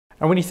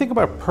And when you think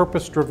about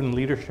purpose-driven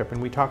leadership,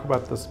 and we talk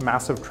about this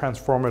massive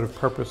transformative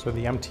purpose, or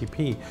the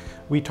MTP,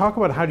 we talk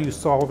about how do you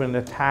solve and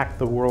attack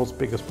the world's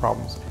biggest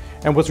problems.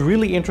 And what's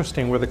really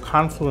interesting, where the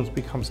confluence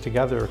becomes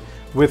together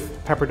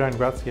with Pepperdine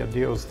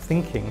Graziadio's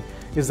thinking,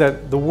 is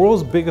that the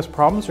world's biggest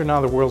problems are now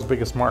the world's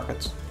biggest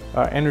markets.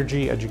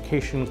 Energy,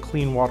 education,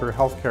 clean water,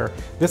 healthcare.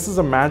 This is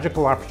a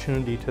magical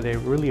opportunity today to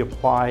really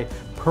apply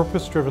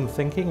purpose-driven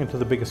thinking into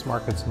the biggest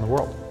markets in the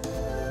world.